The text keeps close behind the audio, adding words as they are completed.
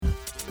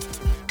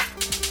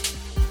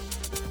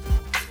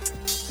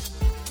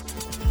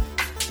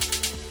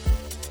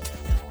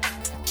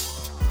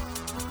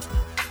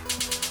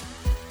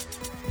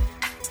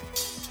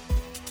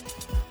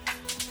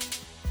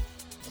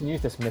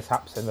use this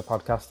mishaps in the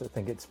podcast. I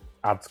think it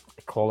adds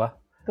colour,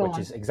 which on.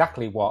 is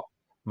exactly what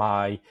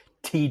my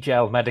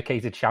T-gel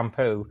medicated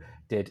shampoo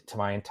did to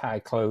my entire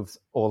clothes,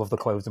 all of the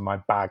clothes in my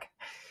bag.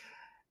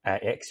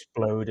 It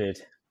exploded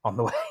on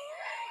the way.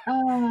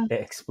 It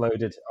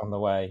exploded on the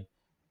way.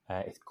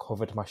 It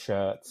covered my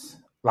shirts.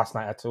 Last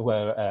night I had to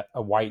wear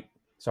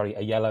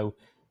a yellow,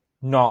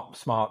 not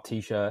smart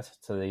T-shirt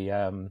to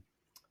the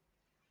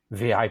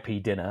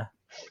VIP dinner.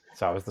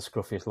 So I was the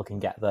scruffiest looking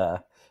get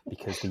there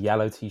because the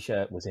yellow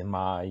T-shirt was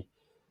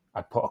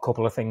I'd put a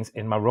couple of things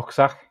in my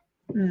rucksack.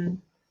 Mm.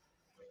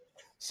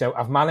 So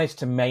I've managed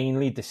to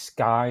mainly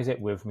disguise it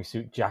with my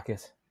suit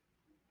jacket.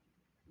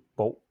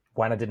 But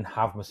when I didn't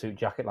have my suit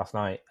jacket last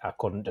night, I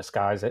couldn't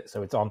disguise it.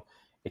 So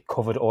it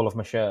covered all of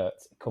my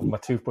shirts. It covered my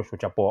toothbrush,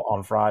 which I bought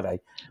on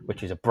Friday,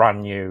 which is a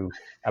brand new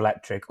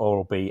electric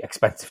Oral-B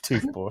expensive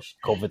toothbrush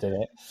covered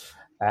in it.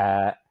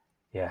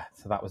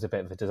 So that was a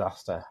bit of a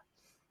disaster.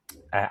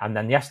 And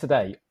then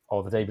yesterday,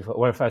 or the day before,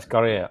 when I first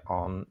got here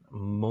on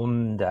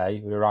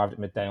Monday, we arrived at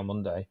midday on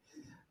Monday,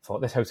 thought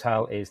this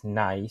hotel is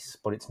nice,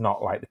 but it's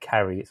not like the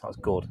Kerry, it's not as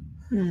good.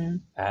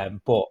 Mm.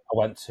 But I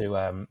went to,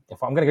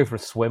 if I'm going to go for a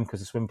swim, because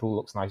the swimming pool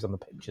looks nice on the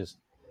pictures.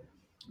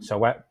 So I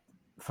went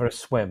for a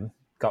swim,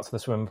 got to the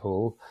swimming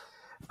pool,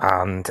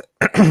 and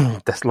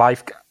there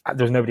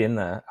was nobody in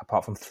there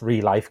apart from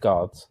 3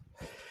 lifeguards.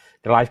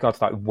 The lifeguards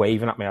started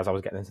waving at me as I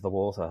was getting into the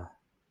water.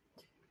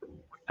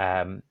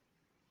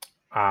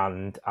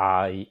 And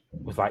I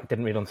was like,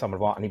 didn't really understand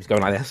what, and he was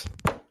going like this.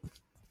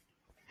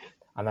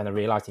 And then I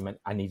realised he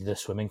meant I needed a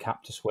swimming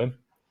cap to swim.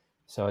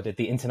 So I did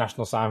the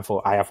international sign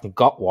for, I haven't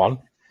got one,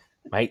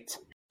 mate.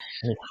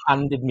 And he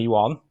handed me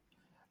one.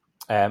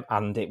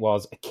 And it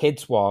was a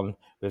kid's one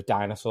with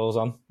dinosaurs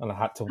on. And I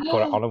had to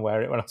put it on and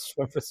wear it when I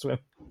swim for swim.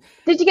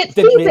 Did you get to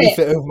Didn't keep really it?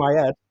 fit over my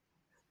head.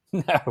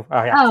 No,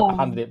 I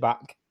handed it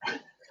back.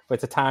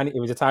 But it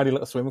was a tiny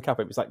little swimming cap.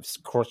 It was like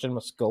crushing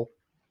my skull.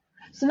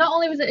 So not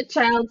only was it a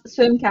child's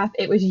swim cap,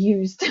 it was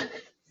used.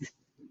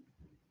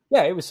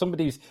 Yeah, it was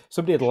somebody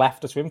had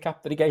left a swim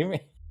cap that he gave me.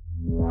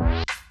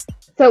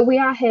 So we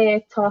are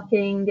here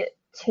talking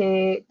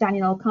to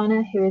Daniel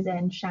O'Connor, who is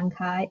in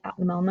Shanghai at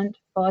the moment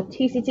for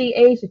TCT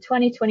Asia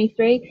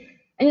 2023.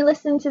 And you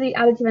listen to the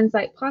Additive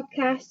Insight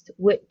podcast,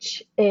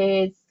 which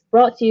is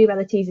brought to you by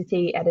the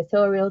TCT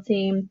editorial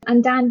team.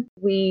 And Dan,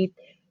 we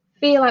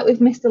feel like we've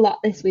missed a lot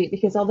this week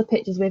because all the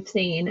pictures we've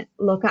seen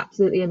look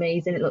absolutely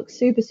amazing. It looks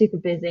super, super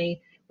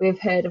busy. We've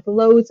heard of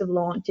loads of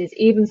launches,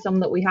 even some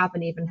that we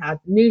haven't even had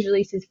news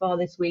releases for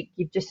this week.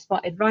 You've just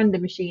spotted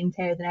random machines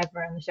here than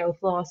ever on the show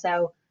floor.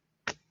 So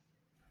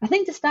I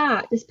think to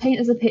start, just paint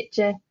us a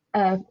picture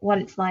of what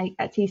it's like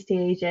at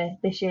TCT Asia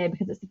this year,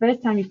 because it's the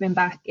first time you've been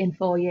back in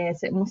 4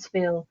 years. So it must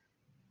feel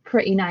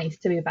pretty nice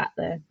to be back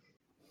there.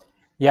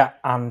 Yeah,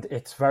 and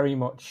it's very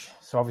much,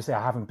 so obviously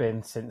I haven't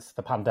been since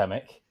the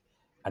pandemic,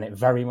 and it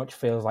very much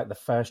feels like the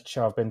first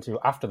show I've been to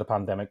after the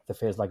pandemic that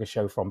feels like a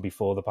show from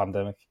before the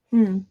pandemic.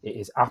 Mm. It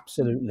is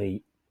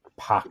absolutely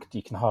packed.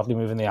 You can hardly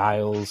move in the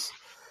aisles.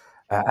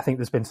 I think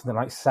there's been something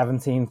like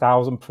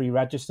 17,000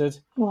 pre-registered.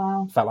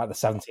 Wow. Felt like the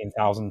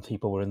 17,000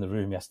 people were in the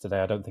room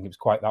yesterday. I don't think it was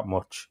quite that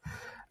much.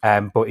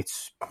 But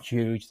it's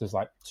huge. There's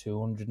like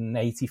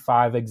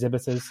 285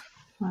 exhibitors.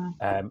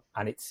 Wow.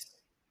 And it's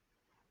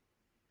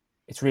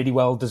really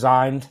well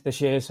designed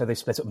this year. So they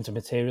split it up into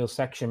materials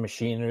section,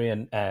 machinery,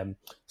 and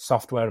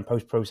software and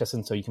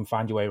post-processing, so you can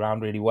find your way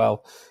around really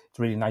well. It's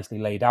really nicely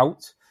laid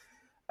out.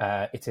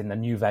 It's in the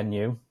new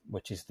venue,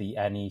 which is the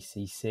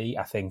NECC.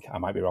 I think I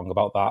might be wrong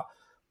about that.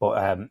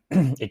 But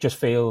it just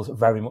feels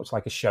very much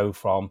like a show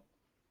from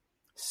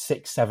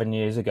 6-7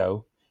 years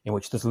ago, in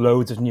which there's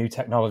loads of new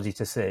technology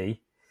to see.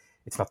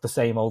 It's not the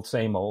same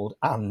old,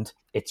 and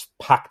it's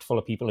packed full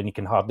of people and you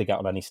can hardly get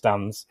on any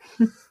stands.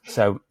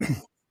 So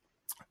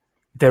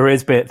there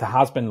has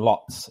been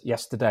lots.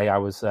 Yesterday I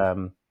was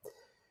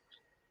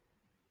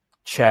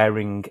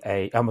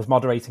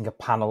moderating a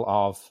panel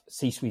of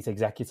C-suite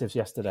executives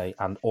yesterday,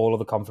 and all of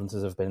the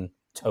conferences have been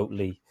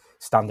totally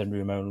standing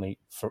room only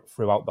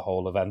throughout the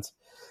whole event.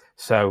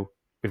 So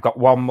we've got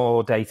one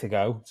more day to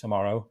go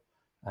tomorrow.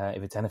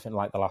 If it's anything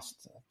like the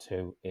last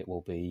 2, it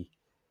will be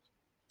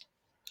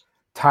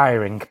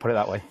tiring, put it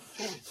that way.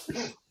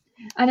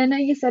 And I know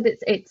you said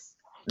it's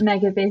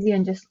mega busy,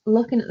 and just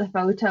looking at the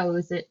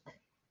photos,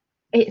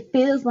 it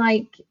feels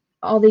like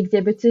all the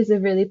exhibitors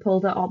have really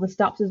pulled out all the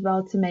stops as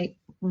well to make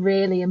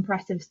really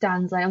impressive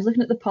stands. Like I was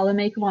looking at the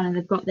Polymaker one, and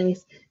they've got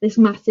this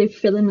massive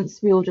filament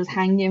spool just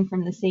hanging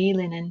from the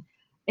ceiling, and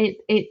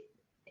it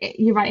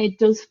you're right, it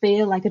does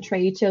feel like a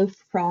trade show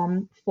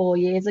from 4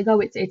 years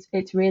ago.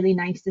 It's really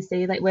nice to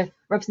see. Like we're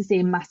obviously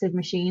seeing massive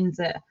machines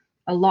that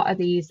a lot of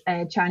these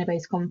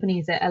China-based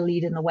companies are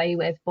leading the way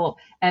with, but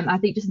I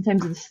think just in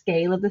terms of the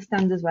scale of the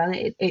stand as well,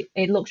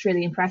 it looks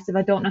really impressive.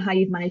 I don't know how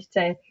you've managed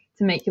to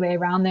make your way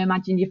around there. I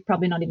imagine you've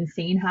probably not even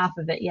seen half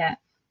of it yet.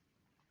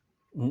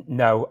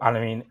 No, and I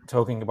mean,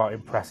 talking about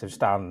impressive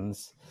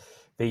stands,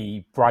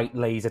 the bright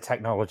laser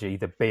technology,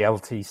 the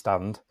BLT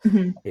stand,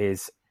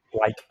 is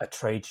like a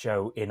trade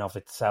show in of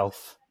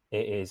itself.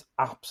 It is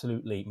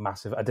absolutely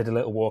massive. I did a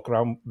little walk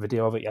around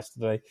video of it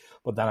yesterday,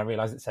 but then I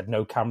realized it said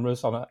no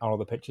cameras on all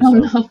the pictures, so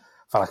no.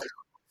 felt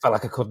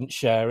like I couldn't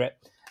share it.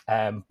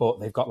 But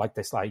they've got like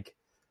this like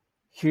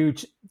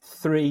huge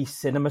 3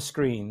 cinema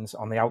screens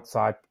on the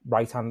outside,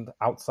 right hand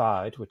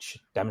outside, which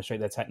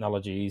demonstrate their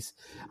technologies.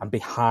 And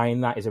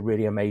behind that is a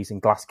really amazing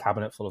glass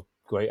cabinet full of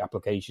great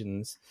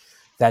applications.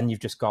 Then you've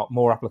just got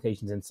more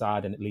applications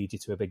inside, and it leads you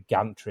to a big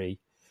gantry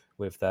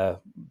with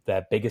their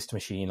biggest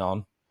machine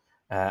on.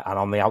 And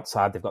on the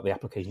outside, they've got the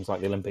applications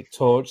like the Olympic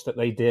torch that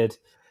they did.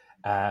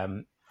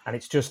 And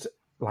it's just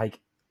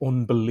like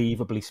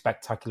unbelievably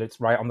spectacular.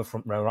 It's right on the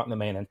front row, right in the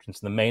main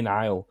entrance. And the main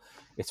aisle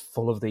is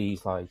full of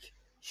these like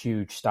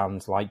huge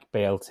stands like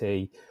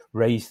BLT,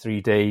 Raise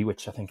 3D,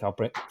 which I think I'll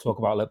talk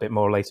about a little bit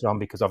more later on,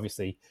 because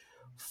obviously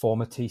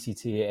former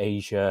TCT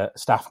Asia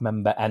staff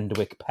member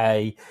Endwick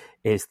Pay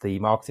is the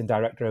marketing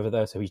director over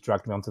there. So he's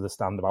dragged me onto the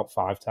stand about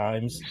 5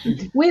 times.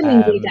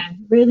 Willingly,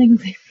 Dan,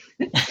 willingly.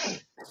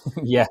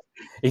 Yeah,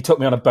 he took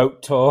me on a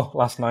boat tour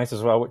last night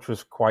as well, which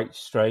was quite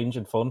strange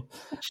and fun.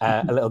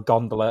 A little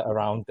gondola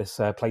around this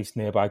place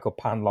nearby called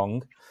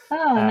Panlong.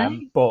 Oh, nice.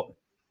 But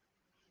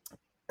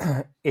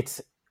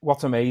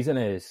what's amazing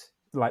is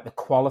like the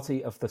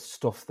quality of the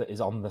stuff that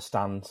is on the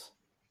stands.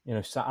 You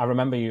know, I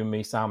remember you and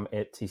me, Sam,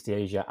 at TCT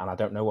Asia, and I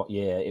don't know what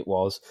year it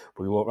was,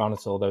 but we walked around and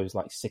saw those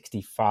like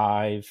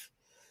 65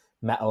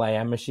 metal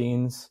AM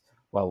machines.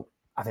 Well,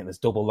 I think there's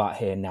double that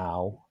here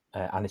now.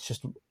 And it's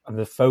just, and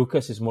the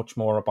focus is much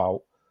more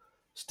about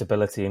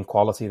stability and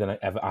quality than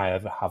I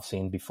ever have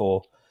seen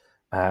before.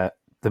 The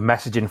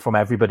messaging from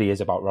everybody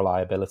is about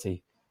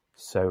reliability.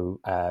 So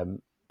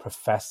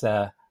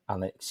Professor,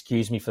 and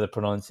excuse me for the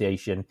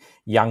pronunciation,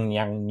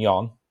 Yang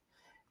Nyon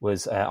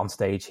was on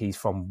stage. He's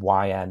from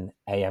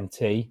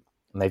YNAMT,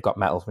 and they've got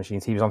metals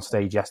machines. He was on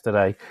stage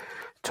yesterday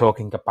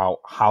talking about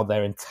how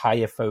their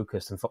entire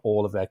focus and for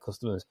all of their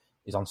customers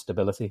is on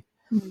stability.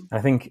 And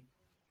I think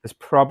there's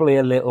probably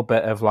a little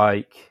bit of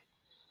like,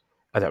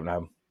 I don't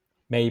know,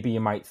 maybe you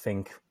might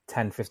think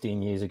 10,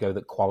 15 years ago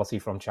that quality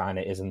from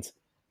China isn't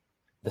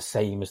the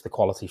same as the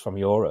quality from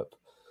Europe.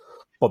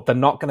 But they're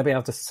not going to be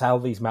able to sell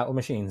these metal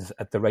machines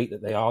at the rate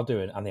that they are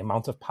doing and the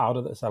amount of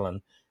powder they're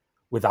selling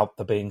without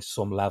there being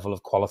some level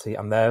of quality.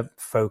 And their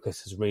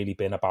focus has really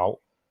been about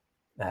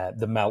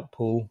the melt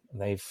pool. And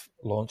they've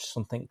launched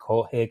something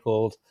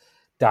called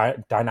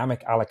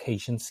dynamic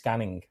allocation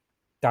scan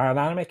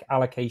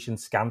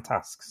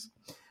tasks,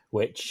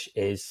 which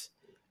is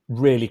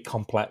really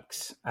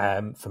complex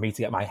for me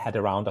to get my head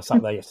around. I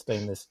sat there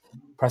yesterday in this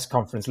press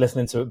conference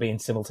listening to it being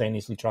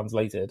simultaneously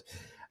translated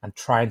and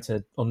trying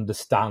to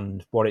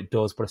understand what it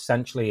does. But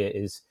essentially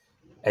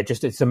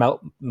it's a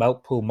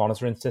melt pool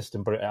monitoring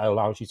system, but it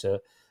allows you to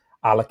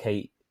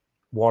allocate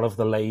one of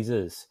the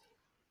lasers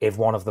if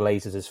one of the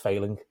lasers is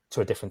failing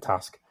to a different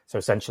task. So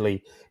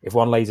essentially, if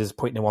one laser is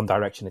pointing in one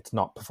direction, it's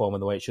not performing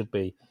the way it should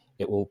be,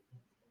 it will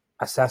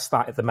assess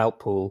that at the melt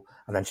pool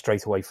and then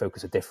straight away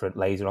focus a different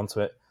laser onto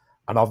it.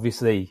 And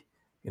obviously,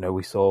 you know,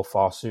 we saw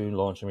Farsoon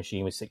launch a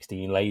machine with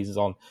 16 lasers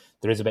on.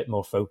 There is a bit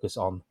more focus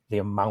on the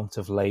amount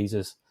of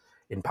lasers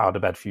in powder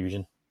bed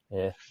fusion.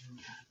 Yeah.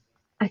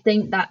 I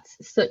think that's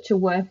such a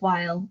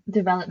worthwhile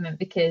development,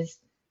 because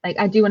like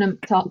I do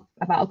want to talk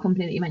about a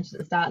company that you mentioned at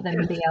the start, then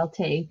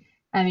BLT.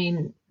 I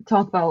mean,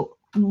 talk about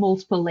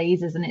multiple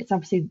lasers, and it's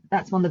obviously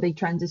that's one of the big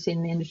trends we've seen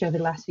in the industry over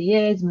the last few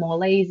years: more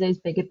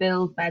lasers, bigger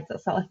build beds,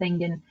 that sort of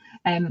thing.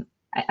 And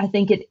I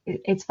think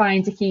it's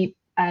fine to keep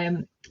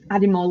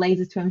adding more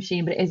lasers to a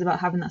machine, but it is about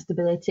having that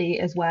stability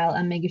as well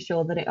and making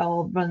sure that it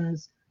all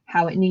runs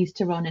how it needs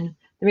to run. And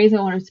the reason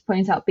I wanted to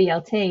point out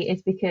BLT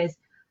is because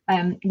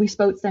we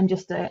spoke to them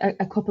just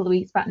a couple of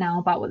weeks back now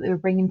about what they were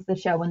bringing to the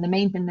show, and the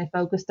main thing they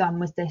focused on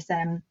was this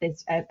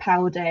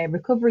powder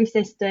recovery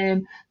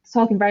system,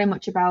 talking very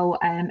much about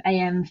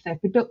AM for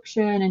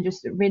production and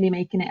just really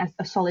making it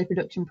a solid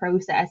production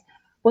process.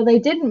 Well, they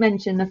didn't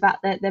mention the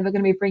fact that they were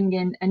going to be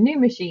bringing a new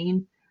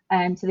machine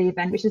to the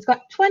event, which has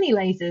got 20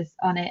 lasers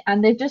on it,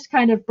 and they've just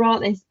kind of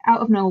brought this out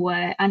of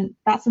nowhere. And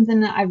that's something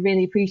that I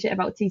really appreciate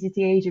about TCT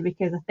Asia,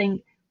 because I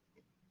think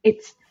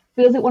it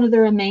feels like one of the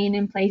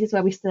remaining places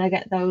where we still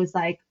get those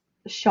like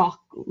shock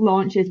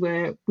launches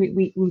where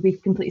we will be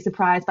completely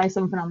surprised by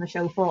something on the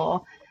show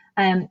floor.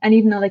 And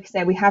even though, like I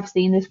say, we have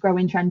seen this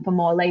growing trend for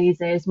more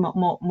lasers,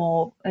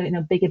 more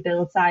bigger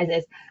build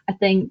sizes, I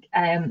think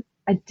I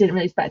didn't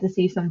really expect to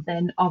see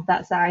something of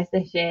that size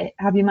this year.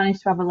 Have you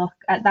managed to have a look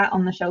at that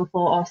on the show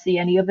floor or see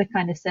any other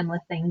kind of similar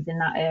things in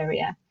that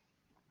area?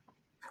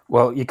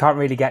 Well, you can't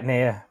really get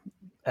near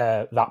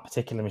that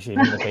particular machine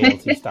in the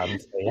BLT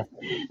stand. So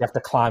you have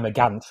to climb a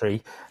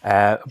gantry.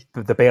 The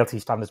BLT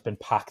stand has been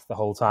packed the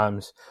whole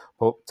time.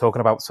 But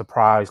talking about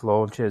surprise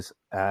launches,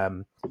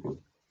 to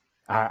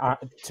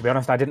be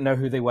honest, I didn't know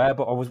who they were,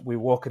 but we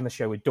were walking the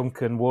show with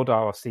Duncan Wood,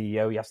 our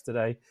CEO,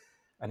 yesterday,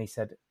 and he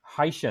said,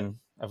 Haitian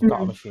have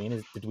got a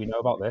machine. Did we know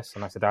about this?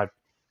 And I said,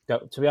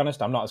 to be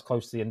honest, I'm not as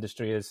close to the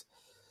industry as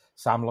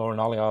Sam, Laura,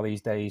 and Ollie are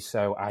these days,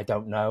 so I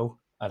don't know.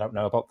 I don't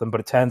know about them, but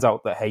it turns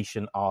out that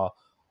Haitian are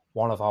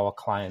one of our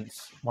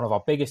clients, one of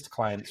our biggest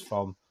clients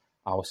from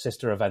our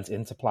sister event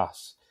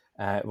Interplas,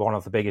 one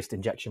of the biggest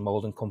injection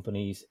molding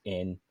companies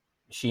in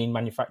machine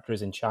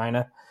manufacturers in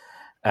China.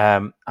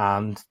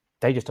 And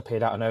they just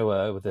appeared out of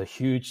nowhere with a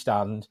huge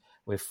stand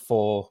with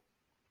 4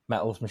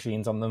 metals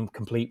machines on them,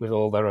 complete with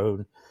all their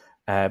own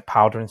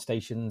powdering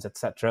stations,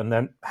 etc. And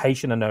then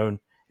Haitian are known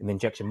in the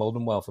injection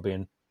molding world for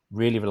being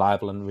really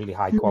reliable and really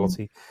high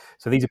quality.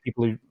 So these are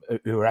people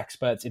who are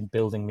experts in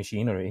building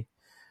machinery,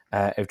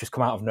 have just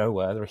come out of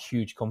nowhere. They're a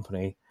huge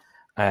company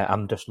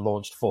and just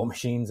launched 4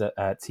 machines at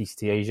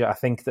TCT Asia. I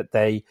think that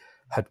they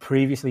had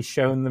previously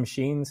shown the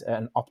machines at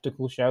an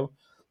optical show,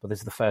 but this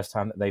is the first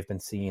time that they've been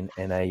seen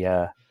in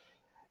a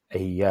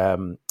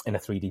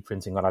 3D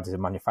printing or additive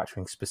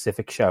manufacturing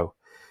specific show.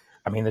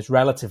 I mean, there's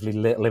relatively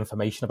little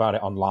information about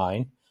it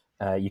online.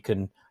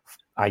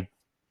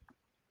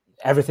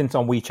 Everything's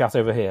on WeChat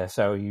over here,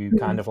 so you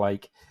kind of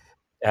like,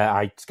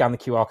 I scanned the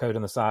QR code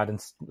on the side and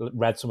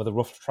read some of the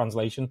rough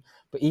translation,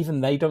 but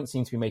even they don't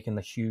seem to be making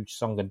the huge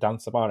song and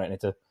dance about it. And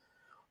it's a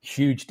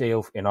huge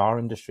deal in our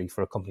industry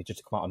for a company just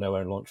to come out of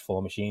nowhere and launch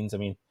 4 machines. I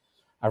mean,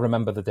 I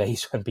remember the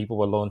days when people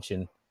were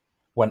launching,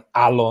 when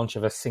our launch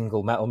of a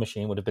single metal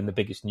machine would have been the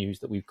biggest news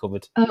that we've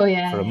covered for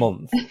a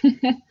month.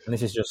 And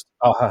this is just,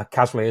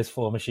 casually is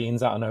 4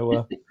 machines out of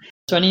nowhere.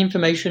 So any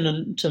information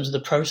in terms of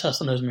the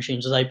process on those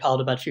machines? Are they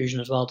powder bed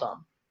fusion as well, Dan?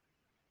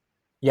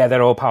 Yeah,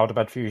 they're all powder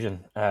bed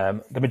fusion.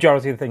 The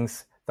majority of the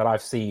things that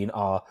I've seen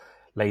are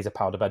laser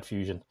powder bed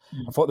fusion.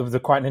 I thought there was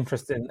quite an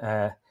interesting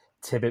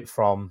tidbit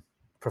from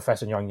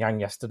Professor Yong Yang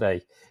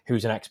yesterday,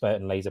 who's an expert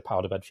in laser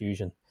powder bed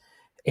fusion.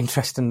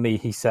 Interestingly,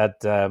 he said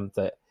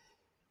that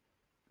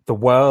the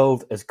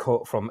world, is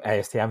from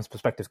ASTM's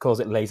perspective, calls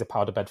it laser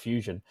powder bed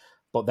fusion,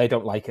 but they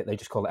don't like it. They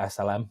just call it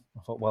SLM.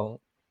 I thought,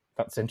 well,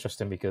 that's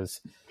interesting because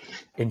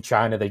in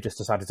China, they just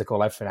decided to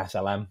call everything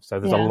SLM. So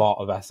there's a lot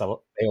of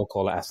they all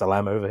call it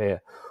SLM over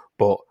here.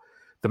 But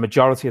the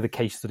majority of the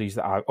case studies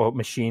or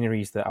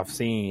machineries that I've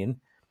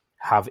seen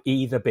have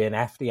either been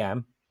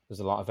FDM.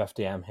 There's a lot of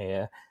FDM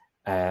here.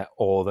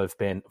 Or they've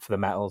been, for the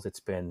metals,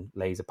 it's been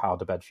laser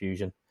powder bed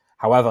fusion.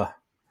 However,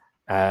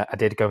 I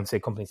did go and see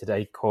a company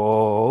today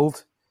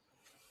called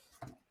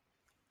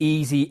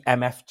Easy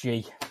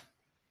MFG.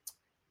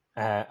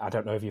 I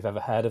don't know if you've ever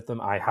heard of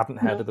them. I hadn't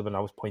heard of them, and I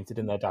was pointed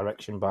in their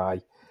direction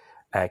by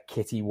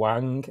Kitty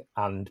Wang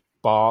and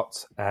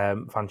Bart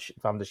van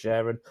der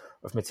Scheren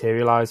of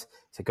Materialize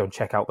to go and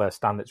check out their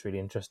stand. It's really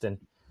interesting.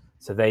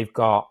 So they've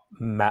got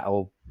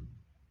metal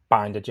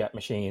binder jet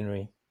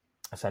machinery,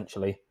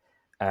 essentially,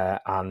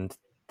 and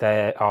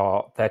their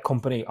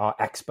company are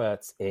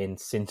experts in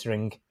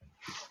sintering.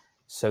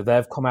 So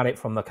they've come at it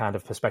from the kind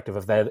of perspective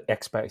of they're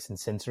experts in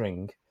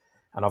sintering.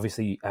 And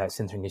obviously,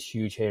 sintering is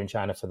huge here in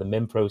China for the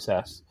MIM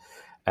process.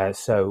 And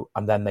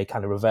then they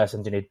kind of reverse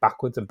engineered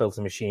backwards and built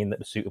a machine that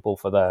was suitable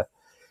for the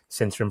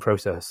sintering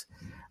process.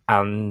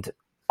 And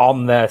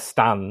on their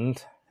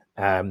stand,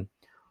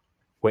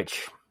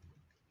 which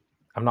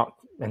I'm not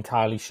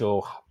entirely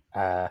sure,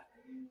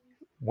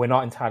 we're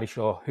not entirely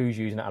sure who's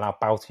using it, and I'll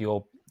bow to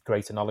your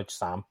greater knowledge,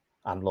 Sam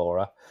and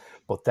Laura,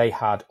 but they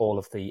had all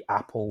of the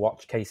Apple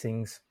Watch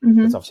casings.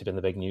 That's obviously been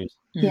the big news.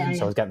 So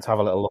I was getting to have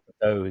a little look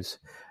at those.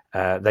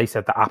 They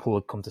said that Apple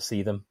would come to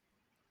see them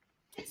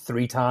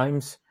 3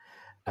 times.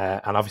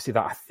 And obviously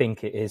that I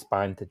think it is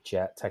binder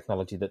jet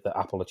technology that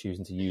Apple are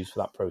choosing to use for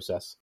that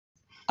process.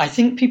 I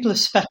think people are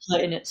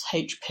speculating it's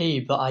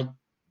HP, but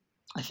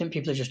I think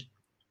people are just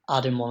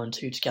adding 1 and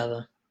 2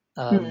 together.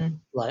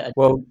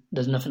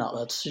 There's nothing out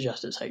there to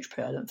suggest it's HP,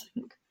 I don't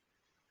think.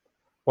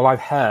 Well,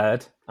 I've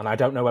heard, and I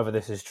don't know whether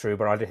this is true,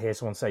 but I did hear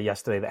someone say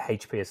yesterday that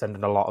HP is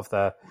sending a lot of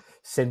their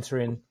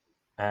sintering,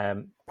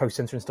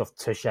 post-sintering stuff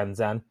to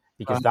Shenzhen,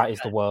 because that is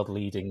the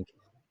world-leading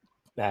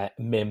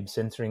MIM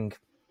sintering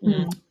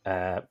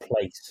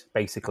place,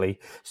 basically.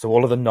 So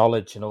all of the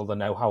knowledge and all the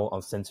know-how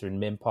on sintering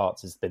MIM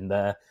parts has been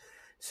there.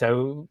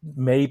 So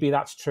maybe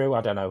that's true.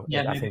 I don't know.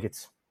 Yeah, I think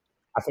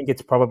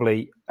it's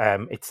probably.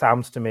 It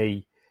sounds to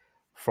me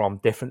from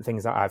different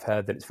things that I've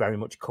heard that it's very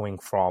much coming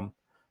from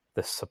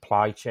the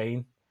supply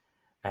chain.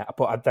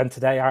 But then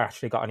today I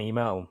actually got an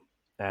email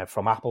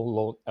from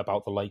Apple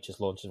about the latest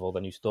launches of all the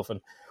new stuff,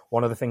 and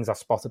one of the things I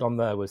spotted on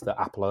there was that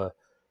Apple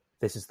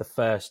this is the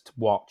first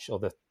watch, or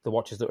the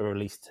watches that were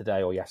released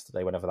today or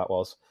yesterday, whenever that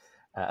was,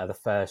 are the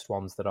first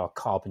ones that are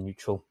carbon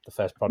neutral, the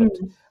first product.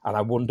 And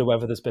I wonder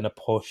whether there's been a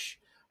push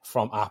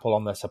from Apple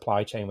on their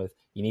supply chain with,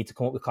 you need to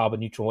come up with carbon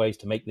neutral ways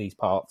to make these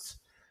parts.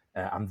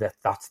 And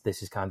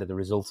this is kind of the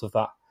result of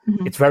that.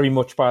 It's very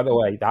much, by the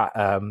way,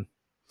 that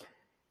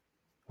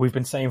we've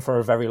been saying for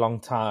a very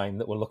long time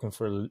that we're looking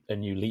for a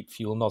new LEAP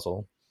fuel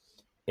nozzle.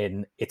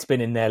 It's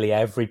been in nearly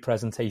every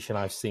presentation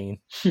I've seen,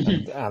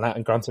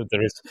 and granted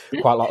there is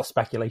quite a lot of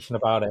speculation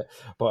about it,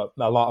 but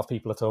a lot of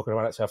people are talking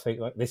about it. So I think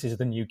this is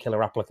the new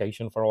killer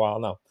application for a while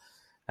now.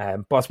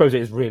 But I suppose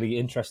it is really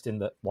interesting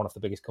that one of the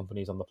biggest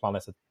companies on the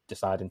planet are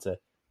deciding to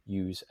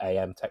use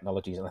AM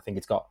technologies, and I think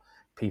it's got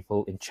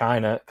people in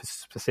China,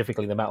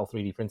 specifically the metal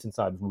 3D printing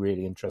side,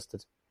 really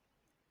interested.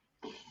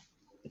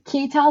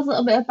 can you tell us a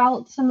little bit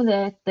about some of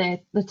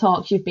the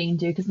talks you've been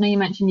to? Because I know you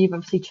mentioned you've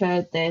obviously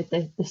chaired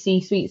the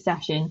C-suite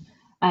session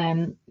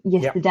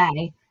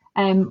yesterday.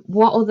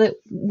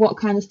 What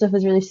kind of stuff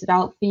has really stood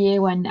out for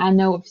you? And I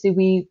know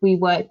obviously we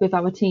worked with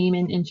our team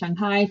in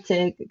Shanghai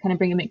to kind of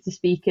bring a mix of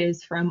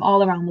speakers from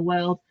all around the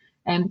world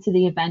to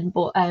the event.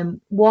 But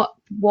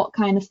what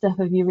kind of stuff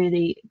have you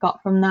really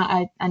got from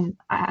that? And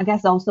I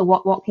guess also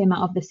what came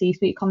out of the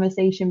C-suite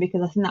conversation,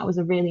 because I think that was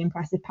a really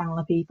impressive panel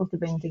of people to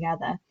bring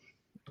together.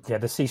 Yeah,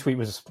 the C-suite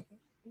was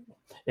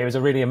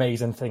a really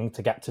amazing thing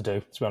to get to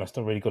do. To be honest,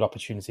 a really good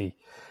opportunity.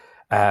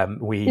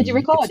 Did you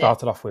record it?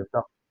 Started off with,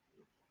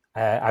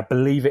 I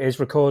believe it is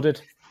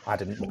recorded. I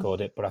didn't record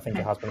it, but I think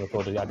it has been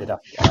recorded. I did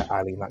ask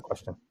Eileen that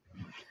question.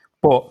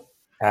 But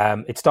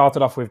it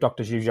started off with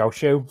Dr. Zhu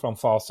Zhaoxu from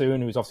Farsoon,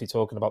 who was obviously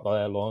talking about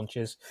their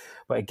launches.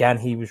 But again,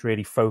 he was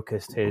really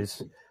focused.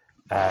 His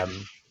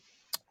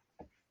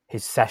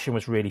session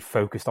was really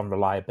focused on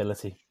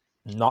reliability,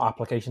 not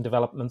application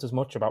development as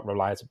much, about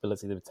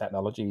reliability of the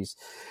technologies.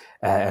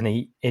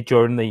 And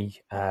during the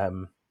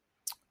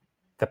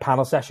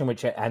panel session,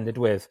 which it ended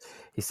with,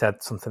 he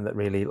said something that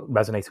really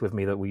resonated with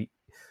me,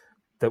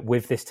 that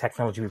with this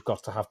technology, we've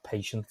got to have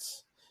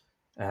patience.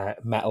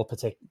 Metal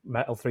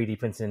 3D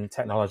printing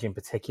technology in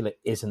particular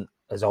isn't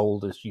as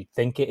old as you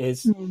think it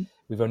is.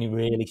 We've only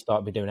really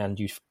started doing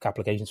end-use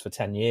applications for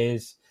 10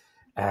 years.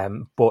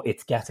 But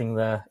it's getting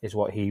there, is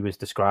what he was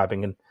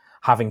describing. And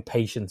having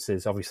patience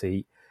is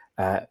obviously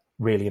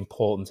really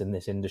important in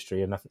this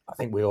industry. And I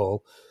think we're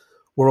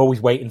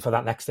always waiting for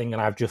that next thing.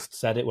 And I've just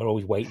said it, we're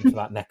always waiting for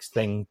that next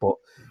thing. But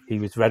he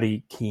was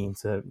very keen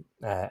to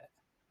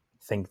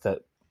think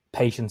that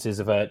patience is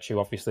a virtue,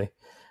 obviously.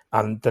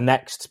 And the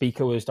next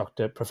speaker was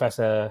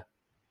Professor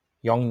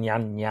Yong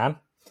Yan Yan.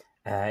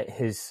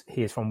 He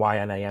is from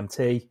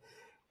YNAMT.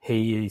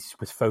 He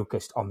was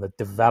focused on the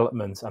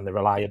development and the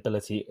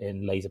reliability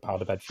in laser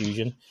powder bed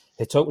fusion.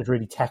 His talk was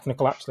really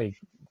technical, actually,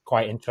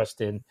 quite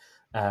interesting.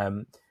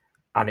 And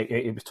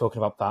it was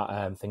talking about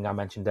that thing I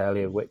mentioned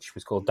earlier, which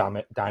was called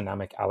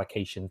dynamic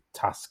allocation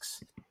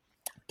tasks.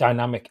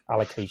 Dynamic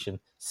allocation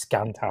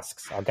scan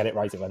tasks. I'll get it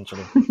right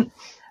eventually.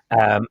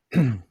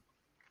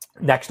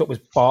 Next up was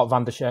Bart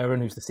van der Scheren,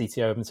 who's the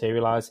CTO of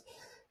Materialize.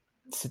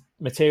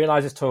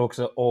 Materialize's talks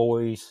are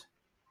always,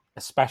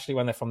 especially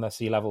when they're from their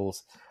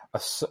C-levels,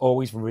 are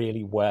always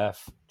really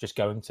worth just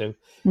going to.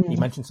 He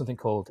mentioned something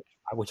called,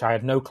 which I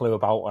had no clue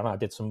about, and I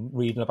did some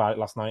reading about it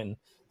last night, and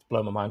it's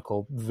blown my mind,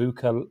 called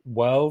VUCA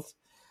World.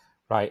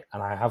 Right,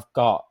 and I have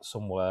got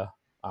somewhere,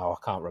 I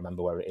can't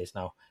remember where it is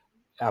now.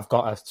 I've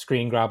got a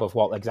screen grab of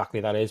what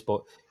exactly that is,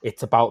 but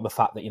it's about the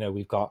fact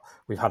that,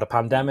 we've had a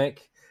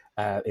pandemic,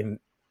 in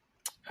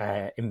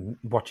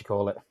what you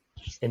call it,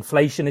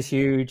 inflation is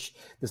huge.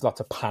 There's lots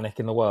of panic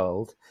in the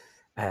world,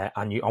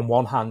 and on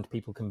one hand,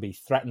 people can be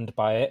threatened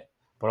by it,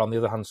 but on the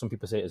other hand, some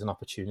people see it as an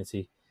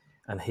opportunity.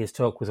 And his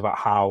talk was about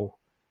how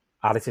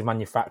additive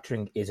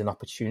manufacturing is an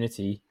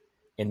opportunity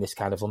in this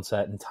kind of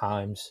uncertain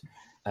times,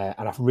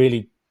 and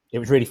it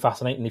was really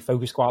fascinating. He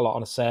focused quite a lot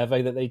on a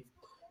survey that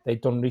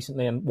they'd done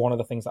recently, and one of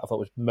the things that I thought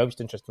was most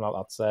interesting about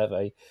that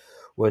survey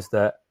was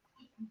that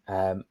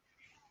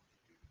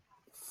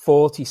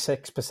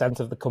 46%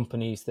 of the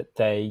companies that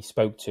they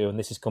spoke to, and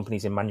this is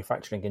companies in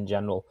manufacturing in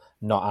general,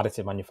 not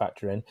additive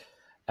manufacturing,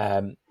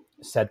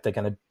 said they're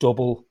going to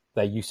double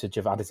their usage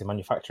of additive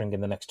manufacturing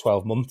in the next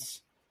 12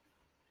 months.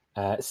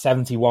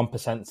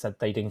 71% said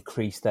they'd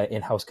increase their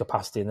in-house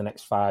capacity in the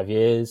next 5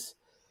 years.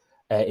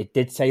 It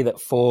did say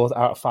that 4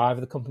 out of 5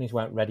 of the companies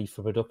weren't ready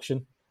for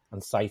production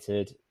and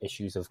cited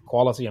issues of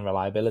quality and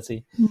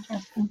reliability.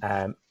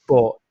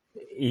 But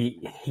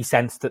he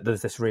sensed that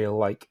there's this real,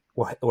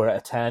 we're at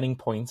a turning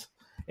point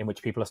in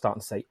which people are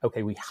starting to say,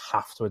 okay, we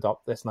have to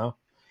adopt this now.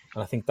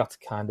 And I think that's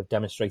kind of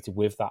demonstrated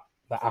with that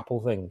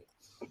Apple thing.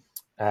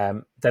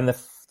 Then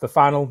the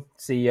final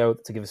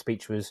CEO to give a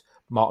speech was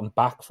Martin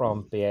Bach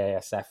from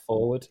BASF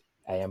Forward,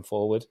 AM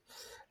Forward.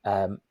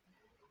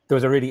 There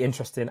was a really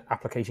interesting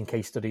application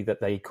case study that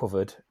they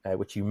covered,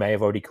 which you may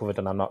have already covered,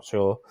 and I'm not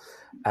sure,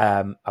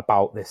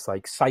 about this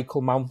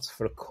cycle mount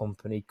for a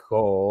company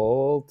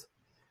called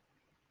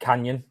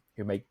Canyon,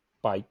 who make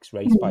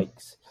race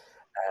bikes.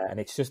 And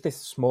it's just this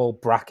small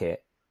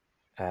bracket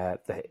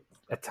that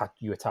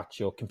you attach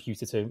your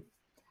computer to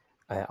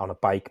on a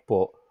bike.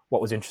 But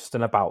what was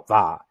interesting about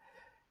that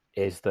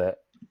is that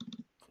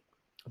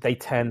they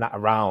turned that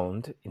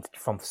around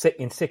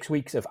in 6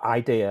 weeks of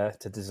idea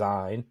to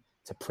design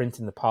to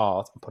printing the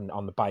part and putting it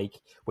on the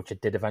bike, which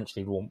it did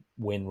eventually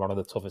win one of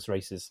the toughest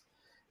races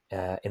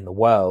in the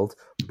world.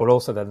 But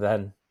also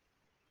then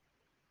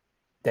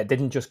they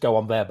didn't just go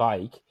on their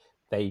bike.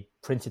 They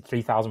printed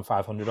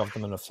 3,500 of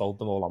them and have sold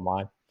them all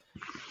online.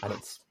 And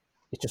it's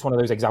just one of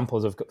those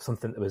examples of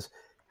something that was a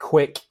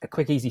quick,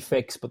 easy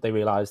fix, but they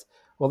realized,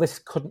 well,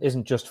 this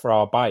isn't just for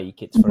our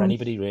bike. It's for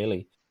anybody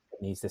really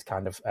that needs this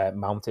kind of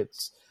mount.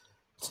 It's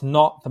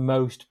not the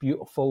most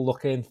beautiful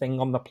looking thing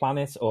on the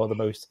planet or the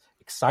most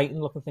exciting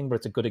looking thing, but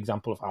it's a good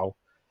example of how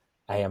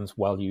AM's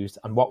well used.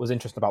 And what was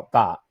interesting about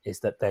that is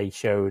that he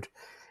showed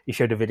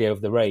a video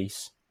of the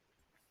race,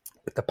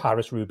 the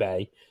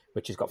Paris-Roubaix,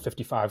 which has got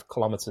 55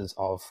 kilometers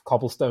of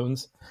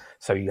cobblestones.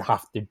 So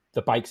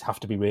the bikes have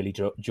to be really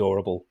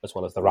durable as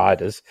well as the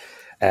riders.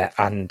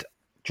 And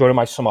during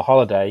my summer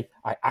holiday,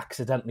 I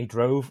accidentally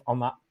drove on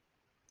that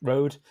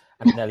road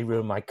and nearly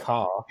ruined my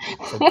car.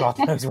 So God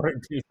knows what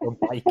it do to a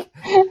bike.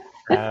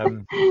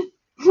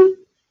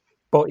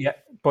 But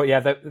yeah,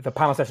 the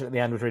panel session at the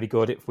end was really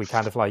good. We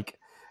kind of like,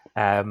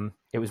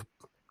 it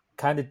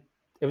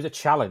was a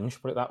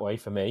challenge, put it that way,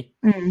 for me,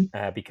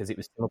 because it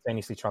was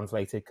simultaneously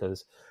translated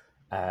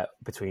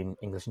between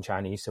English and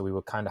Chinese. So we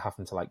were kind of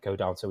having to like go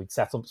down. So we'd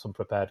set up some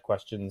prepared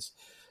questions,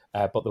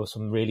 but there was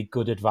some really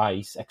good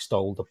advice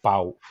extolled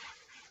about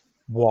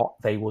what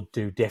they would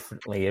do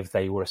differently if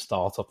they were a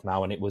startup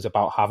now. And it was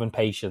about having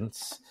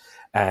patience,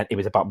 and it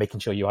was about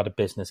making sure you had a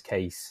business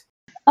case.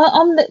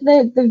 On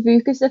the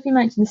VUCA stuff you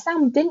mentioned,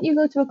 Sam, didn't you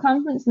go to a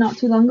conference not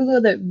too long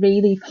ago that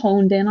really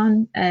honed in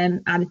on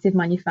additive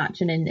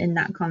manufacturing in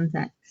that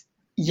context?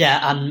 Yeah,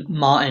 and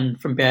Martin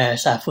from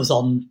BASF was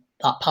on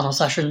that panel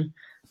session.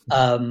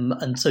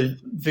 And so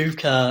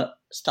VUCA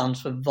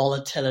stands for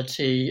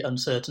volatility,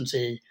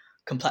 uncertainty,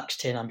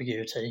 complexity, and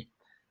ambiguity.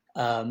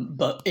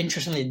 But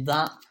interestingly,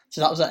 that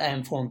was at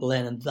AM4 in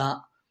Berlin, and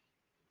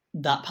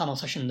that panel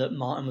session that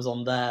Martin was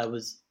on there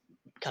was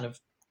kind of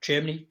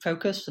Germany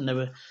focused, and they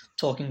were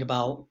talking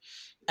about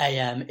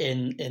AM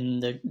in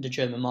the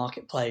German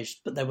marketplace,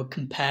 but they were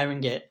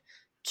comparing it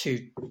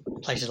to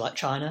places like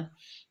China.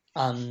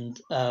 And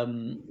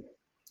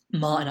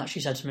Martin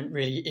actually said something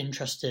really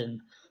interesting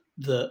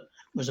that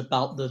was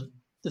about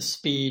the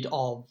speed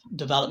of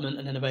development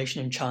and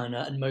innovation in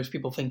China, and most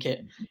people think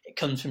it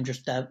comes from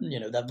just their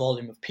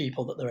volume of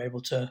people that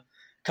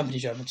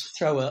companies are able to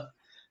throw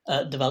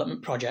at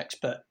development projects.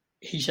 But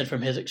he said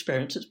from his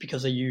experience, it's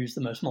because they use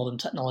the most modern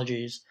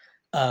technologies,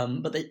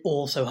 but they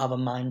also have a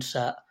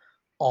mindset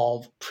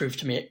of prove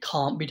to me it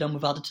can't be done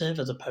with additive,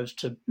 as opposed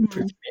to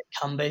prove to me it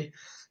can be.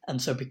 And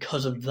so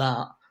because of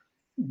that,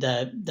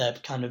 they're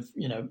kind of,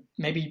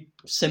 maybe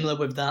similar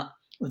with that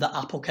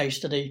Apple case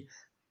study.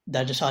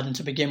 They're deciding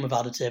to begin with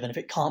additive, and if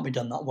it can't be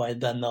done that way,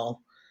 then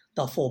they'll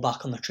fall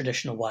back on the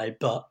traditional way.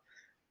 But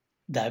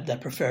they're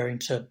preferring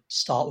to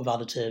start with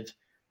additive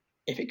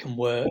if it can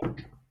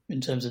work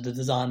in terms of the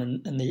design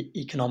and the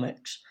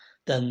economics.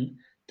 Then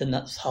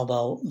that's how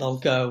they'll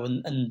go.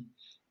 And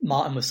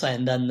Martin was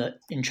saying then that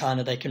in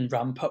China they can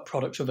ramp up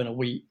products within a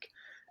week,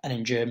 and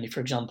in Germany, for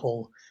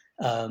example,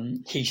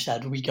 he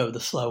said we go the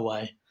slow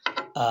way.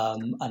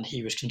 And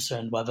he was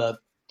concerned whether,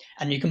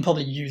 and you can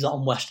probably use that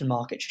on Western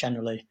markets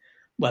generally,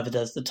 whether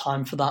there's the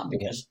time for that,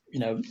 because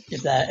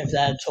if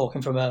they're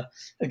talking from a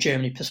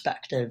Germany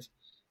perspective,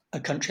 a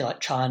country like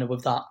China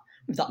with that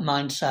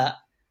mindset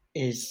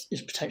is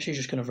potentially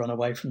just going to run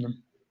away from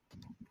them.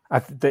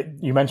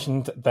 You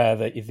mentioned there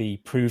that the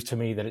prove to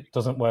me that it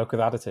doesn't work with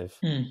additive,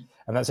 and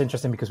that's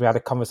interesting because we had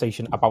a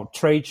conversation about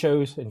trade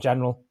shows in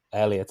general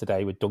earlier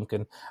today with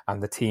Duncan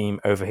and the team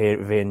over here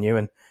at VNU,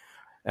 and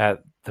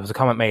there was a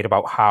comment made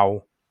about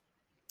how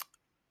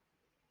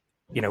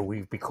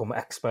we've become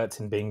experts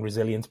in being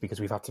resilient because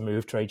we've had to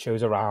move trade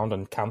shows around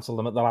and cancel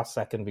them at the last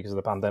second because of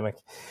the pandemic.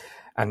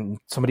 And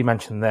somebody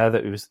mentioned there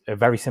that it was a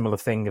very similar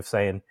thing of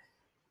saying,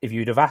 if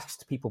you'd have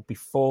asked people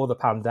before the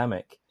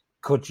pandemic,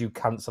 could you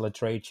cancel a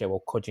trade show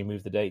or could you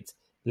move the dates?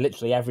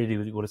 Literally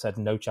everybody would have said,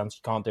 no chance,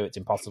 you can't do it, it's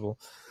impossible.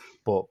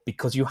 But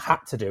because you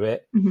had to do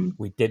it,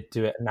 we did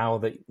do it. Now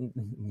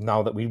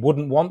that we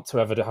wouldn't want to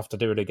ever have to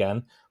do it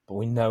again, but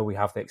we know we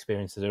have the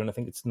experience to do it. And I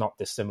think it's not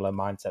dissimilar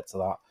mindset to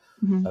that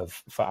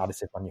for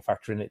additive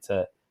manufacturing.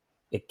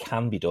 It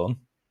can be done.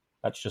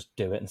 Let's just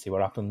do it and see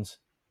what happens.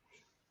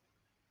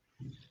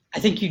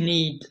 I think you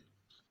need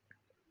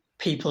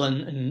people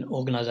and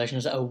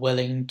organisations that are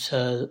willing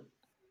for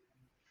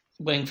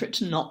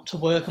it not to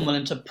work and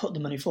willing to put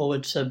the money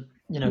forward to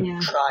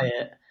try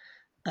it.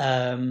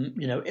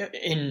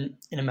 In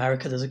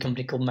America, there's a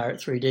company called Merit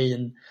 3D,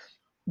 and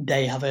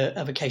they have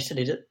a case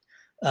study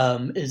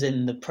that is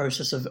in the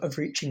process of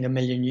reaching 1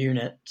 million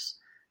units,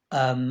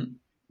 and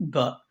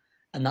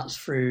that's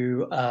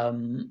through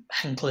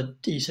Henkel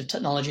Adhesive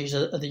Technologies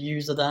are the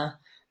user there.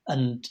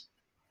 And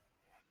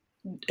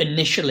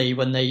initially,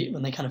 when they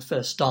kind of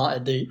first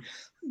started, the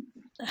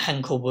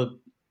Henkel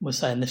was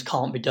saying this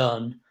can't be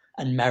done,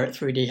 and Merit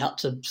 3D had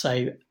to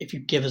say, if you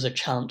give us a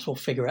chance, we'll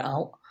figure it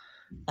out.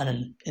 And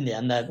then in the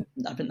end, I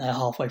think they're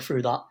halfway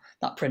through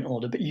that print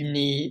order. But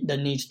there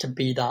needs to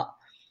be that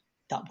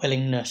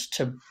willingness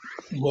to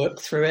work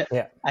through it.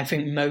 Yeah. I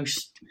think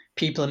most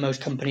people and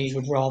most companies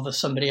would rather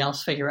somebody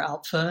else figure it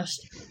out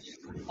first.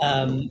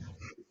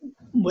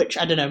 Which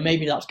I don't know,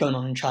 maybe that's going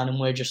on in China, and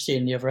we're just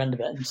seeing the other end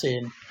of it and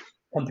seeing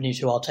companies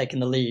who are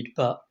taking the lead.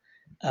 But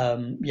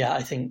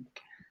I think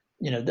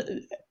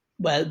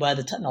where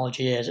the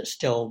technology is, it's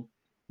still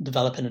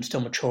developing and still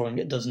maturing.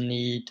 It does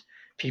need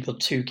people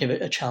to give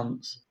it a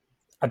chance.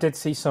 I did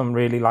see some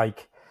really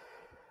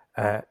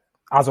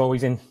as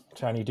always in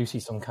China, you do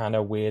see some kind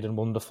of weird and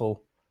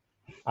wonderful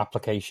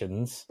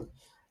applications.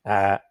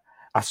 I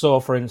saw,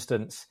 for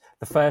instance,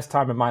 the first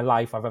time in my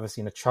life I've ever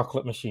seen a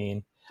chocolate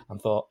machine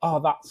and thought, oh,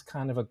 that's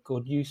kind of a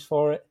good use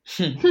for it.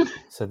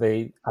 So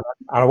and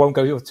I won't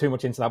go too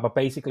much into that, but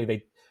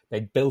basically they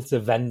built a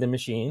vending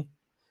machine,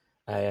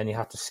 and you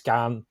had to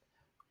scan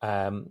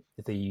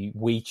the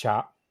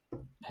WeChat.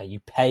 You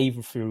pay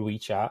through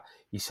WeChat,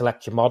 you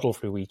select your model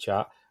through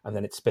WeChat, and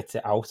then it spits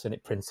it out and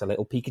it prints a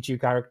little Pikachu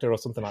character or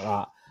something like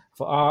that. I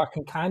thought, I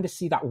can kind of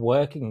see that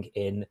working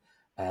in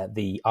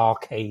the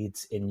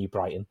arcades in New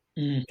Brighton,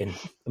 in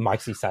my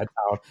seaside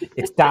town.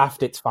 It's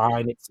daft, it's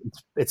fine,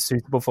 it's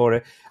suitable for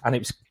it,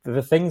 and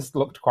the things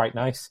looked quite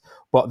nice.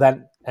 But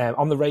then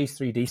on the Raise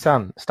 3D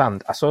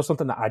stand, I saw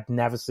something that I'd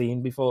never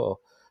seen before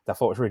that I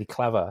thought was really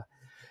clever.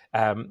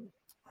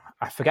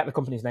 I forget the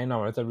company's name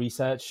now. It's a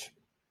research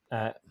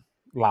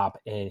lab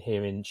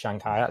here in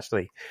Shanghai,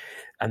 actually,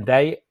 and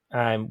they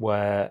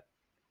were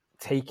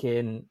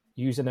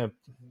using a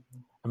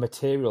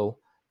material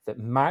that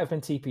might have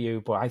been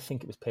TPU, but I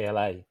think it was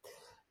PLA,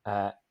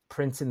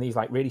 printing these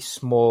like really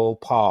small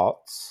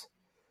parts,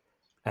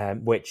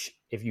 which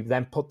if you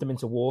then put them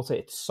into water,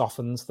 it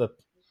softens the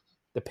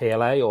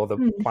PLA or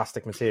the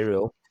plastic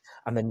material,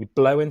 and then you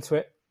blow into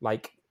it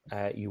like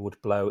you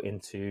would blow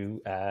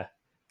into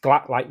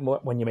like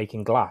when you're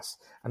making glass,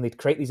 and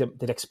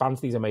they'd expand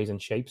these amazing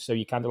shapes. So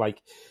you kind of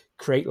like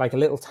create like a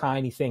little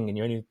tiny thing, and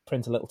you only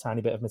print a little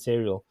tiny bit of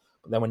material.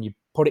 But then when you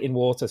put it in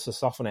water to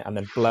soften it, and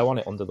then blow on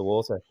it under the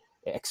water,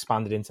 it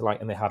expanded into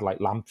and they had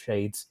like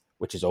lampshades,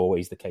 which is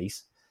always the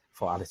case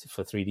for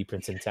 3D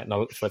printing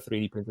technology, for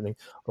 3D printing.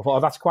 I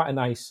thought, that's quite a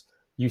nice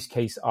use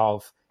case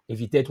of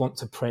if you did want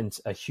to print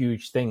a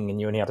huge thing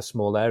and you only had a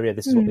small area,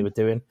 this is what they were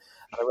doing.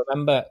 And I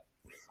remember,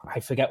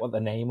 I forget what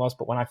the name was,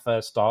 but when I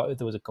first started,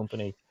 there was a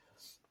company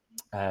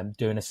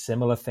doing a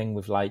similar thing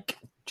with like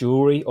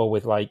jewelry or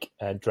with like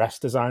dress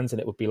designs, and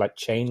it would be like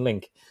chain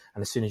link,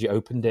 and as soon as you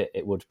opened it,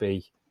 it would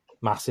be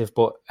massive.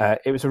 But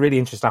it was a really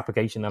interesting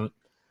application. And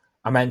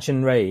I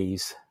mentioned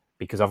Raise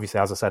because obviously,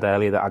 as I said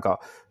earlier, that I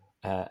got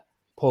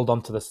pulled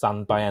onto the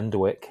stand by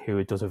Enderwick,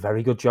 who does a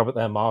very good job at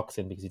their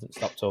marketing because he didn't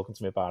stop talking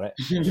to me about it.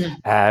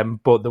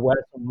 But there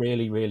were some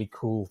really, really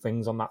cool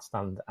things on that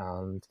stand,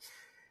 and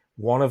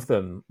one of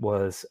them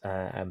was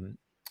a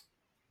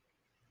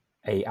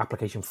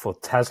application for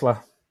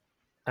Tesla.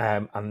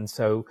 And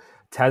so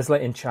Tesla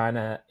in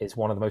China is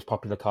one of the most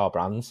popular car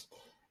brands,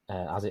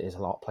 as it is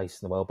a lot of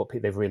places in the world, but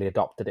they've really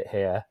adopted it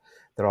here.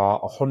 There are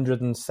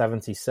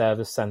 170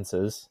 service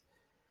centers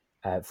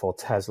for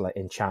Tesla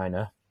in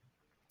China.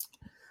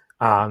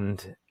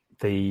 And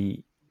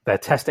they're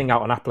testing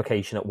out an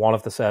application at one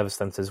of the service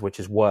centers, which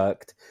has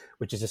worked,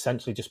 which is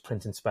essentially just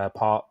printing spare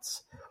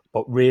parts,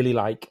 but really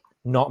like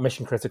not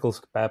mission critical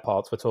spare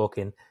parts. We're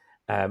talking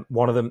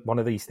one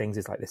of these things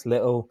is like this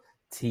little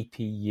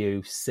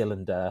TPU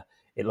cylinder.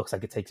 It looks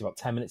like it takes about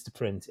 10 minutes to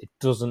print. It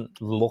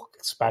doesn't look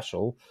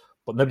special,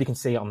 but nobody can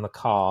see it on the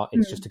car.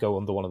 It's just to go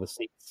under one of the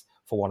seats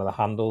for one of the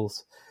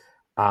handles.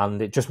 And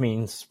it just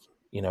means,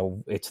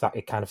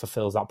 it kind of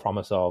fulfills that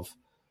promise of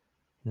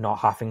not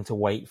having to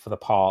wait for the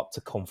part to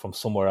come from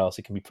somewhere else.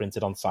 It can be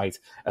printed on site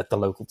at the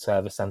local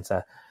service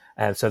center.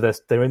 And so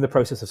they're in the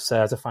process of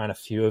certifying a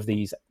few of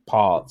these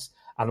parts.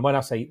 And when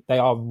I say they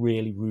are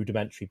really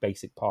rudimentary,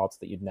 basic parts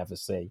that you'd never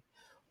see,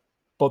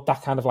 but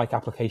that kind of like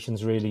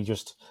applications really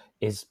just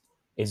is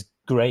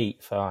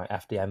great for like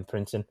FDM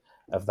printing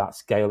of that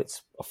scale.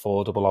 It's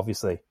affordable,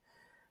 obviously,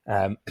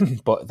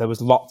 but there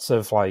was lots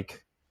of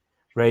like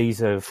Raise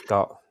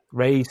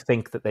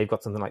think that they've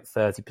got something like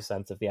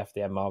 30% of the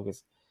FDM market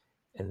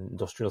in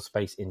industrial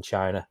space in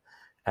China,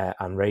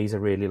 and Raise are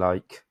really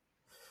like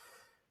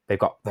they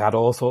had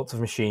all sorts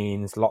of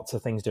machines, lots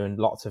of things doing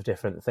lots of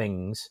different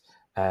things.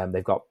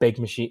 They've got big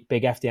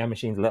FDM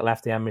machines, little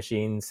FDM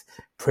machines,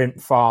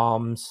 print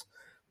farms.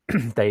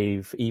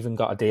 They've even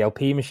got a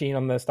DLP machine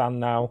on their stand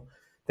now.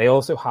 They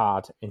also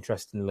had,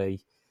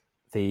 interestingly,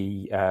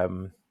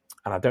 and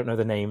I don't know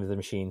the name of the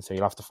machine, so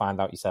you'll have to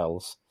find out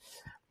yourselves.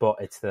 But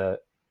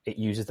it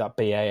uses that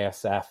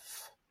BASF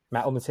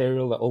metal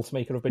material that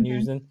Ultimaker have been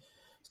using.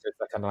 So it's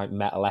that kind of like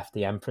metal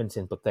FDM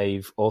printing, but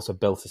they've also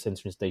built a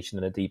sintering station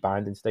and a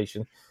debinding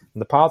station.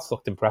 And the parts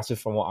looked impressive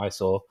from what I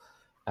saw.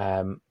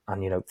 And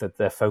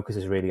their focus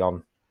is really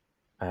on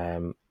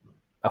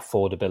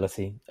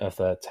affordability of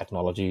the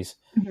technologies.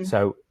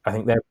 So I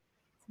think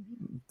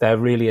they're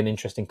really an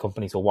interesting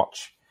company to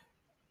watch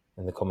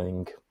in the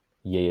coming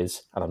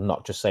years. And I'm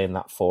not just saying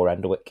that for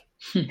Enderwick.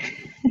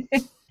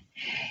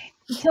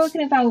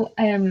 Talking about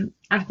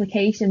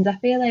applications, I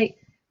feel like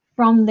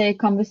from the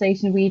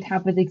conversation we'd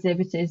have with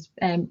exhibitors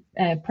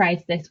prior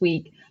to this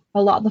week,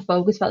 a lot of the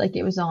focus felt like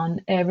it was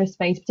on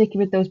aerospace,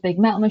 particularly with those big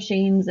metal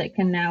machines that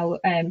can now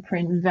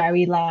print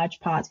very large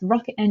parts of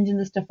rocket engines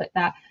and stuff like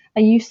that.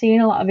 Are you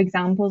seeing a lot of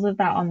examples of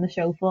that on the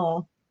show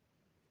floor?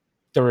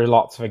 There are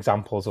lots of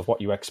examples of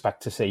what you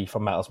expect to see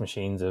from metals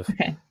machines of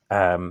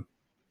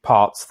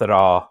parts that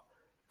are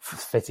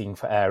fitting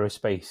for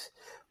aerospace.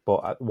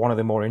 But one of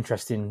the more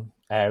interesting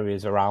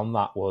areas around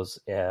that was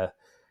there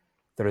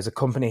is a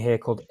company here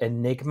called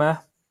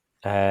Enigma,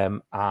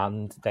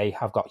 and they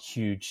have got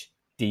huge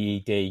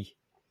DED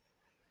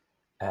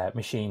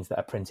machines that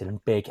are printed in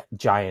big,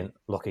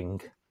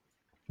 giant-looking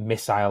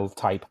missile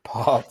type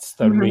parts.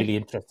 They're really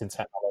interesting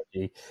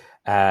technology.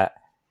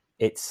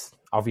 It's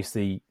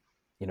obviously,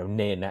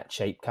 near net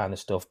shape kind of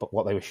stuff, but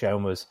what they were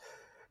showing was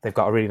they've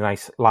got a really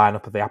nice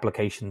lineup of the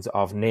applications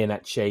of near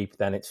net shape,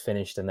 then it's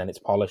finished, and then it's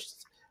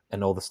polished,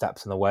 and all the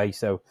steps in the way.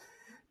 So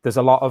there's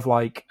a lot of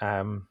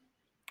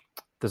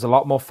there's a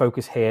lot more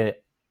focus here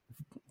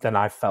than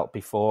I've felt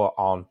before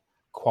on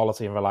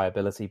quality and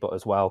reliability, but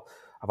as well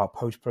about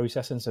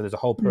post-processing. So there's a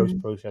whole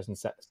post-processing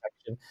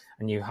section,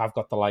 and you have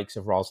got the likes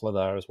of Rosler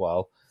there as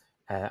well.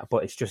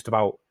 But it's just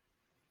about,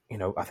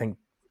 I think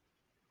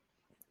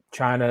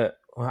China,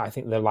 I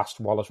think the last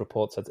Wallace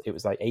report said it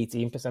was like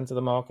 18% of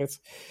the market.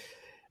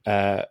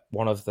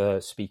 One of the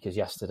speakers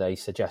yesterday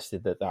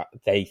suggested that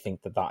they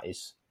think that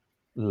is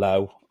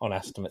low on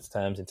estimates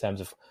terms in terms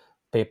of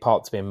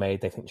parts being made.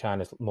 They think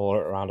China's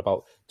more around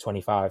about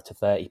 25 to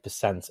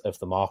 30% of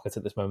the market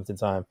at this moment in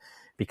time,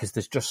 because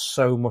there's just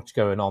so much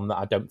going on that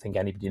I don't think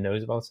anybody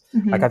knows about.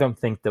 Like, I don't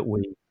think that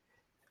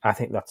I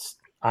think that's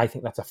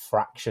a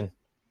fraction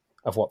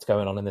of what's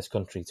going on in this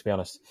country, to be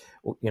honest.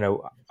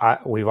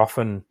 We've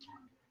often,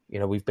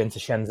 we've been to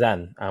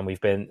Shenzhen, and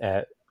we've been,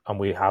 and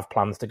we have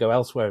plans to go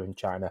elsewhere in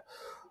China,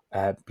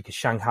 because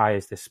Shanghai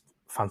is this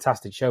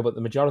fantastic show, but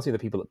the majority of the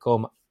people that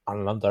come,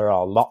 and there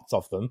are lots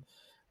of them,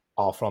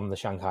 are from the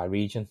Shanghai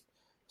region.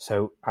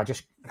 So I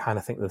just kind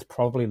of think there's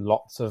probably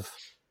lots of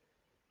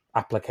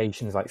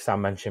applications, like Sam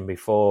mentioned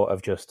before,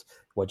 of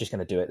we're just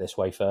going to do it this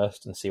way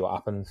first and see what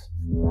happens.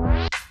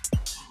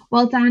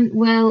 Well, Dan,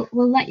 we'll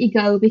let you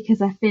go,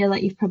 because I feel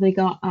like you've probably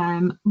got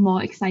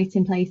more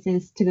exciting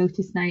places to go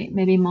to tonight,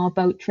 maybe more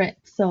boat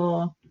trips,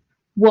 or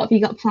what have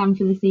you got planned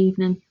for this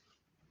evening?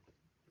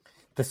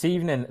 This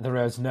evening, there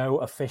is no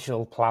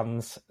official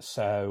plans,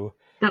 so...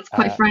 That's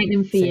quite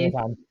frightening for you.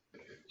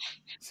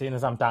 Seeing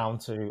as I'm down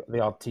to the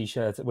odd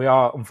T-shirt, we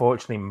are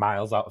unfortunately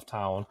miles out of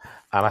town,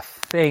 and I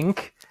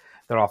think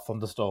there are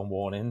thunderstorm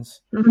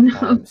warnings. Oh,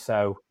 no.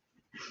 So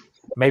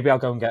maybe I'll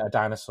go and get a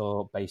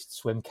dinosaur-based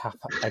swim cap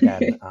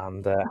again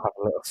and have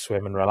a little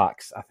swim and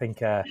relax. I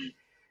think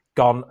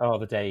gone are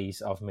the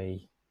days of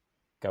me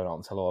going out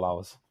until all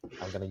hours.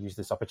 I'm going to use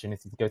this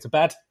opportunity to go to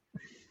bed.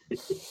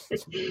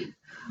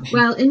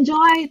 Well,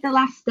 enjoy the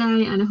last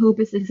day, and I hope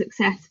it's a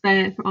success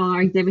for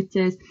our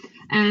exhibitors.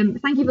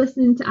 Thank you for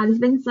listening to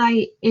Additive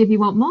Insight. If you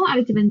want more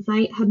Additive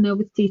Insight, head on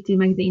over to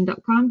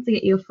tctmagazine.com to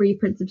get your free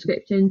print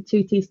subscription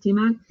to TCT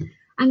Mag,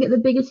 and get the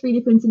biggest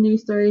 3D printed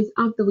news stories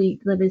of the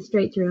week delivered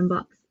straight to your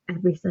inbox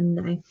every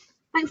Sunday.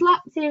 Thanks a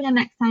lot. See you again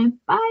next time.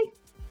 Bye.